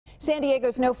San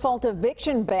Diego's no-fault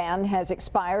eviction ban has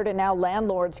expired, and now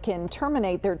landlords can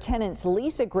terminate their tenants'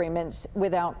 lease agreements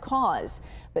without cause.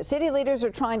 But city leaders are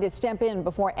trying to step in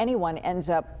before anyone ends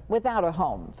up without a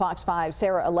home. Fox 5's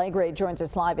Sarah Alegre joins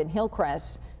us live in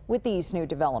Hillcrest with these new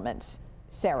developments.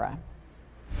 Sarah.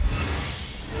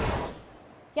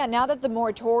 Yeah, now that the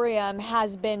moratorium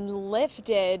has been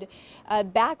lifted,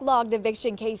 backlogged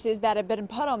eviction cases that have been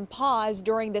put on pause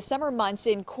during the summer months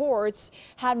in courts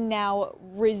have now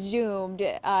resumed.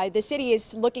 The city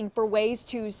is looking for ways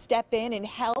to step in and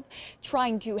help,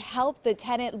 trying to help the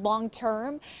tenant long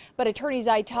term. But attorneys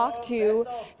I talked to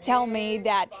tell me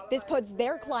that this puts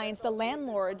their clients, the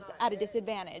landlords, at a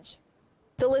disadvantage.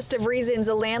 The list of reasons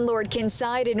a landlord can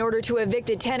cite in order to evict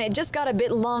a tenant just got a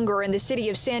bit longer in the city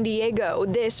of San Diego.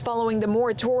 This following the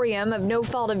moratorium of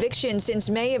no-fault eviction since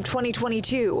May of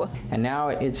 2022. And now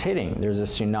it's hitting. There's a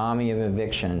tsunami of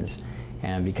evictions.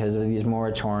 And because of these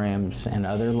moratoriums and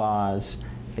other laws,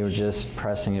 they were just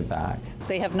pressing it back.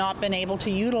 They have not been able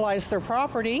to utilize their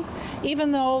property,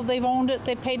 even though they've owned it,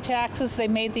 they paid taxes, they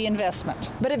made the investment.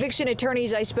 But eviction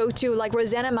attorneys I spoke to, like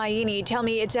Rosanna Maini, tell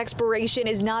me its expiration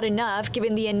is not enough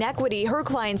given the inequity her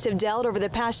clients have dealt over the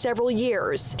past several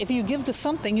years. If you give to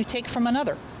something, you take from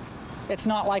another. It's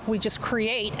not like we just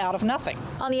create out of nothing.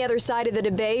 On the other side of the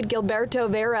debate, Gilberto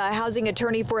Vera, a housing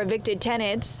attorney for evicted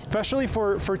tenants, especially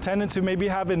for tenants who maybe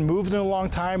haven't moved in a long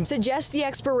time, suggests the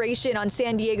expiration on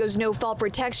San Diego's no-fault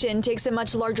protection takes a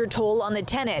much larger toll on the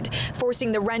tenant,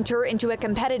 forcing the renter into a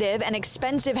competitive and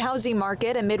expensive housing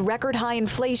market amid record high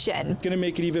inflation. It's going to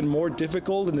make it even more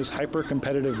difficult in this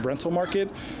hyper-competitive rental market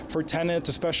for tenants,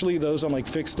 especially those on like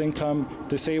fixed income,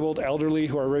 disabled, elderly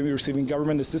who are already receiving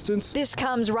government assistance. This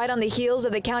comes right on the heels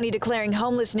of the county declaring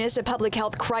homelessness a public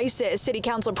health crisis. City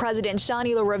Council President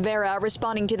Shanilo Rivera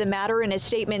responding to the matter in a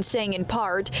statement saying, in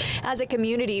part, as a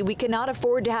community, we cannot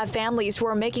afford to have families who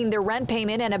are making their rent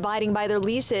payment and abiding by their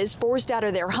leases forced out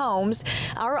of their homes.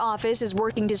 Our office is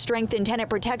working to strengthen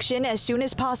tenant protection as soon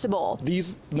as possible.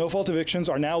 These no-fault evictions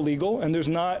are now legal, and there's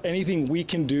not anything we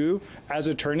can do as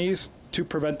attorneys to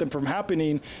prevent them from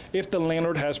happening if the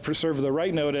landlord has served the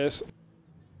right notice.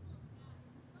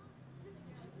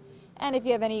 And if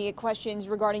you have any questions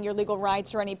regarding your legal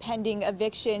rights or any pending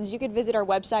evictions, you could visit our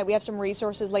website. We have some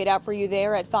resources laid out for you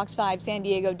there at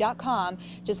fox5sandiego.com.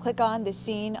 Just click on the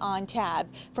Scene On tab.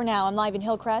 For now, I'm live in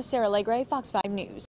Hillcrest. Sarah Alegre, Fox 5 News.